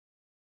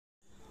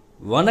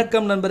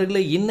வணக்கம்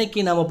நண்பர்களே, இன்னைக்கு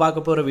நாம பார்க்க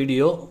போற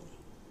வீடியோ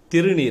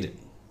திருநீர்.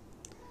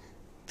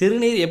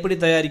 திருநீர் எப்படி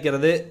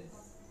தயாரிக்கிறது,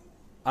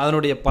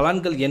 அதனுடைய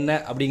பலன்கள் என்ன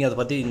அப்படிங்கறத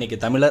பத்தி இன்னைக்கு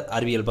தமிழர்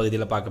அறிவியல்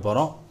பகுதியில் பார்க்க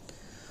போறோம்.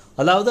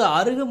 அதாவது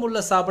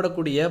அருகமுள்ள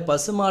சாப்பிடக்கூடிய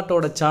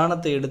பசுமாட்டோட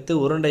சாணத்தை எடுத்து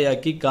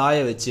உருண்டையாக்கி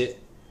காய வச்சு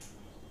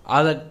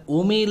அதை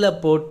உமியில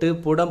போட்டு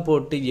புடம்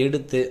போட்டு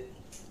எடுத்து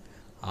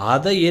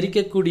அதை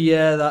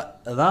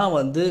எரிக்கக்கூடியதான்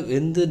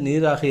வெந்து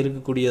நீராக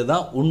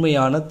இருக்கக்கூடியதான்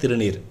உண்மையான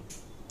திருநீர்.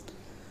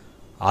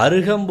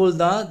 அருகம்புல்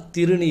தான்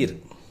திருநீர்.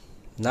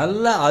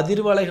 நல்ல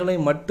அதிர்வலைகளை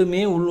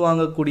மட்டுமே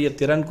உள்வாங்கக்கூடிய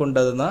திறன்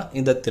கொண்டது தான்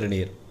இந்த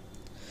திருநீர்.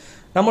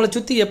 நம்மளை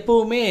சுற்றி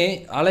எப்போவுமே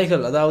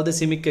அலைகள், அதாவது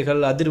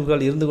சிமிக்கைகள்,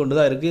 அதிர்வுகள் இருந்து கொண்டு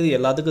தான் இருக்குது. இது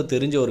எல்லாத்துக்கும்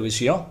தெரிஞ்ச ஒரு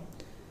விஷயம்.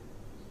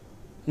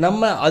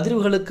 நம்ம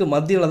அதிர்வுகளுக்கு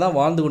மத்தியில் தான்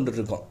வாழ்ந்து கொண்டு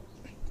இருக்கோம்.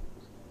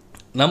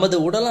 நமது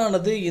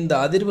உடலானது இந்த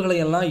அதிர்வுகளை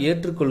எல்லாம்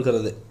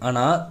ஏற்றுக்கொள்கிறது.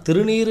 ஆனால்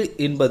திருநீர்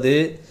என்பது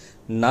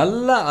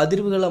நல்ல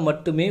அதிர்வுகளை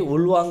மட்டுமே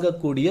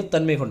உள்வாங்கக்கூடிய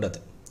தன்மை கொண்டது.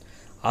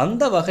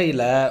 அந்த வகையில்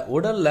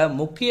உடலில்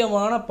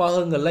முக்கியமான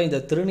பாகங்களில் இந்த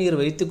திருநீர்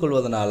வைத்து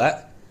கொள்வதனால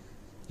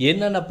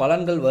என்னென்ன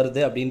பலன்கள்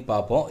வருது அப்படின்னு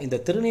பார்ப்போம்.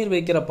 இந்த திருநீர்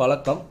வைக்கிற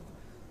பழக்கம்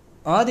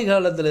ஆதி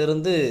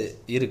காலத்திலிருந்து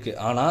இருக்குது.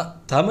 ஆனால்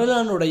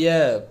தமிழனுடைய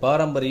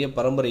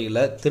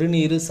பரம்பரையில்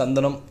திருநீர்,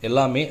 சந்தனம்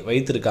எல்லாமே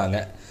வைத்திருக்காங்க.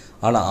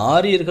 ஆனால்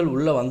ஆரியர்கள்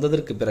உள்ளே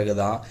வந்ததற்கு பிறகு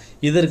தான்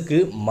இதற்கு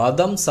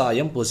மதம்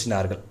சாயம்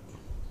பூசினார்கள்.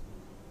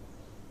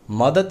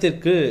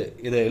 மதத்திற்கு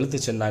இதை இழுத்து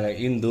சென்றாங்க.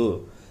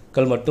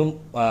 இந்துக்கள் மட்டும்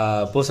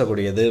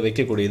பூசக்கூடியது,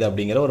 வைக்கக்கூடியது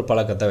அப்படிங்கிற ஒரு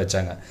பழக்கத்தை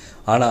வச்சாங்க.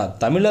 ஆனால்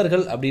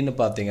தமிழர்கள் அப்படின்னு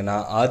பார்த்தீங்கன்னா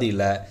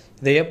ஆதியில்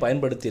இதையே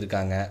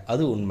பயன்படுத்தியிருக்காங்க.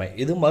 அது உண்மை.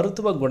 இது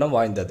மருத்துவ குணம்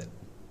வாய்ந்தது.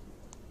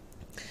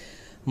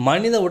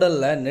 மனித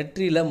உடலில்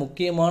நெற்றியில்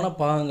முக்கியமான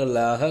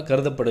பாகங்களாக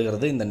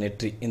கருதப்படுகிறது இந்த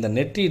நெற்றி. இந்த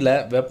நெற்றியில்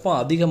வெப்பம்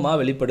அதிகமாக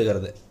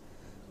வெளிப்படுகிறது.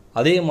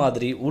 அதே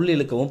மாதிரி உள்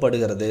இழுக்கவும்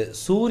படுகிறது.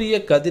 சூரிய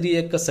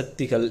கதிரியக்க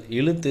சக்திகள்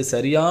இழுத்து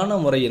சரியான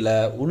முறையில்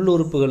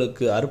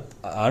உள்ளுறுப்புகளுக்கு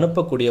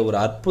அனுப்பக்கூடிய ஒரு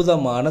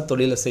அற்புதமான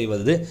தொழிலை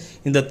செய்வது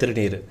இந்த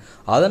திருநீர்.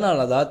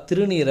 அதனால தான்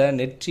திருநீரை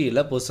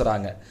நெற்றியில்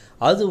பூசுகிறாங்க.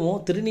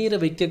 அதுவும் திருநீரை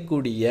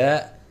வைக்கக்கூடிய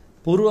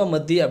பூர்வ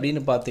மத்தி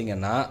அப்படின்னு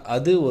பார்த்தீங்கன்னா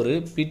அது ஒரு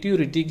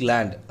பிட்யூரிட்டி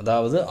கிளாண்ட்,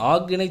 அதாவது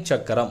ஆக்னை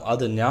சக்கரம்.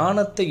 அது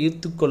ஞானத்தை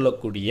ஈர்த்து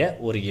கொள்ளக்கூடிய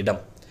ஒரு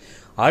இடம்.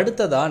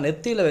 அடுத்ததாக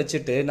நெத்தியில்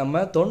வச்சுட்டு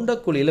நம்ம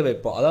தொண்டைக்குழியில்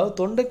வைப்போம். அதாவது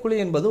தொண்டைக்குழி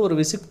என்பது ஒரு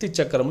விசுக்தி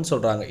சக்கரம்னு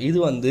சொல்கிறாங்க.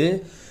 இது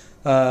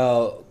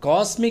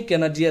காஸ்மிக்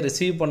எனர்ஜியை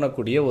ரிசீவ்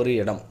பண்ணக்கூடிய ஒரு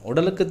இடம்.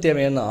 உடலுக்கு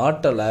தேவையான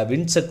ஆற்றலை,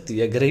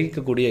 விண்சக்தியை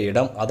கிரகிக்கக்கூடிய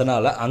இடம்.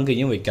 அதனால்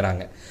அங்கேயும்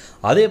வைக்கிறாங்க.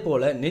 அதே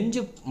போல்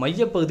நெஞ்சு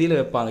மையப்பகுதியில்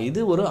வைப்பாங்க. இது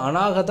ஒரு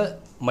அநாகத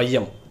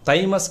மையம்,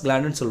 தைமஸ்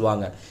கிளாண்டுன்னு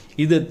சொல்லுவாங்க.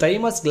 இது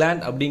தைமஸ்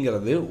கிளாண்ட்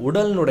அப்படிங்கிறது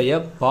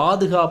உடலினுடைய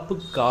பாதுகாப்பு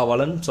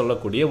காவலன்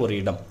சொல்லக்கூடிய ஒரு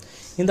இடம்.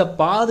 இந்த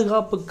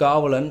பாதுகாப்பு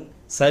காவலன்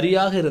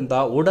சரியாக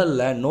இருந்தால்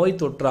உடலில் நோய்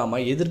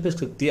தொற்றாமல் எதிர்ப்பு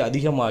சக்தி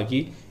அதிகமாகி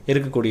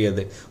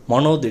இருக்கக்கூடியது.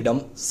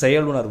 மனோதிடம்,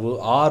 செயலுணர்வு,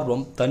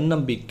 ஆர்வம்,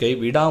 தன்னம்பிக்கை,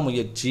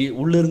 விடாமுயற்சி,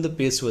 உள்ளிருந்து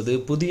பேசுவது,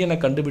 புதியன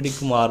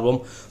கண்டுபிடிக்கும்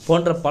ஆர்வம்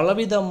போன்ற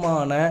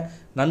பலவிதமான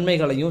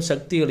நன்மைகளையும்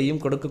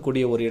சக்திகளையும்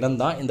கொடுக்கக்கூடிய ஒரு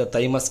இடம்தான் இந்த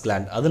தைமஸ்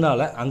கிளாண்ட்.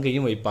 அதனால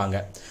அங்கேயும்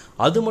வைப்பாங்க.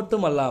 அது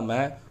மட்டும்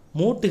இல்லாமல்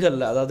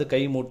மூட்டுகளில், அதாவது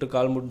கை மூட்டு,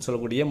 கால் மூட்டுன்னு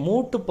சொல்லக்கூடிய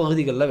மூட்டு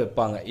பகுதிகளில்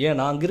வைப்பாங்க.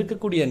 ஏன்னா அங்கே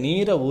இருக்கக்கூடிய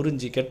நீரை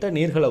உறிஞ்சி, கெட்ட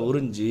நீர்களை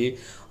உறிஞ்சி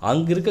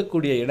அங்கே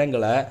இருக்கக்கூடிய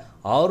இடங்களை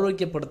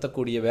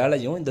ஆரோக்கியப்படுத்தக்கூடிய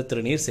வேலையும் இந்த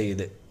திருநீர்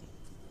செய்யுது.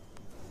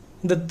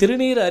 இந்த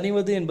திருநீர்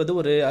அணிவது என்பது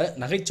ஒரு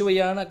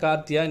நகைச்சுவையான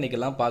காட்சியாக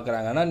இன்றைக்கெல்லாம்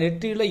பார்க்குறாங்க. ஆனால்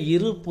நெற்றியில்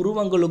இரு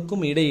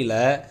புருவங்களுக்கும் இடையில்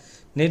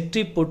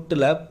நெற்றி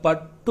பொட்டில்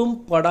பட்டும்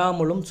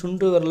படாமலும்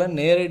சுண்டுவரில்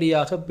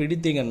நேரடியாக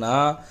பிடித்தீங்கன்னா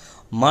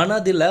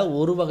மனதில்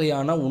ஒரு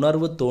வகையான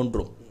உணர்வு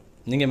தோன்றும்.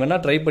 நீங்கள்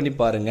வேணால் ட்ரை பண்ணி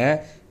பாருங்கள்.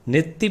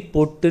 நெத்தி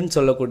பொட்டுன்னு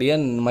சொல்லக்கூடிய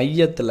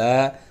மையத்தில்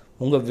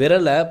உங்கள்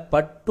விரலை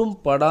பட்டும்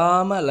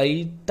படாமல்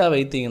லைட்டாக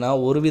வைத்தீங்கன்னா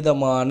ஒரு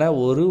விதமான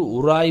ஒரு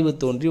உராய்வு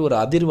தோன்றி ஒரு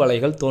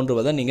அதிர்வலைகள்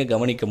தோன்றுவதை நீங்கள்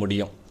கவனிக்க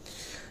முடியும்.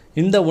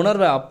 இந்த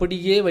உணர்வை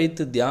அப்படியே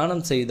வைத்து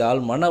தியானம் செய்தால்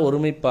மன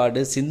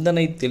ஒருமைப்பாடு,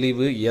 சிந்தனை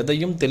தெளிவு,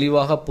 எதையும்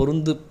தெளிவாக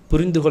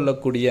புரிந்து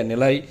கொள்ளக்கூடிய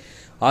நிலை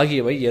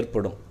ஆகியவை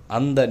ஏற்படும்.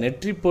 அந்த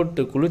நெற்றி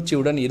போட்டு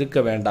குளிர்ச்சியுடன்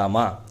இருக்க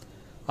வேண்டாமா?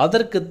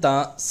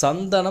 அதற்குத்தான்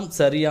சந்தனம்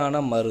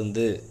சரியான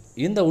மருந்து.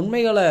 இந்த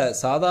உண்மைகளை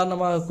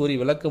சாதாரணமாக கூறி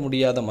விளக்க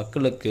முடியாத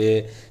மக்களுக்கு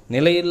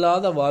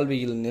நிலையில்லாத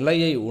வாழ்வியல்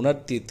நிலையை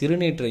உணர்த்தி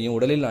திருநீற்றையும்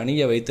உடலில்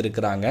அணிய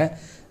வைத்திருக்கிறாங்க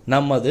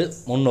நமது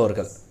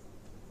முன்னோர்கள்.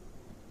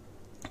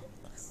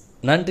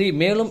 நன்றி.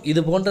 மேலும்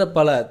இது போன்ற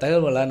பல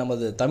தகவல்களை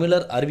நமது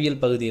தமிழர்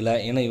அறிவியல்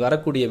பகுதியில்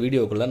வரக்கூடிய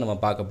வீடியோக்குள்ளே நம்ம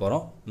பார்க்க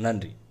போகிறோம்.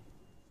 நன்றி.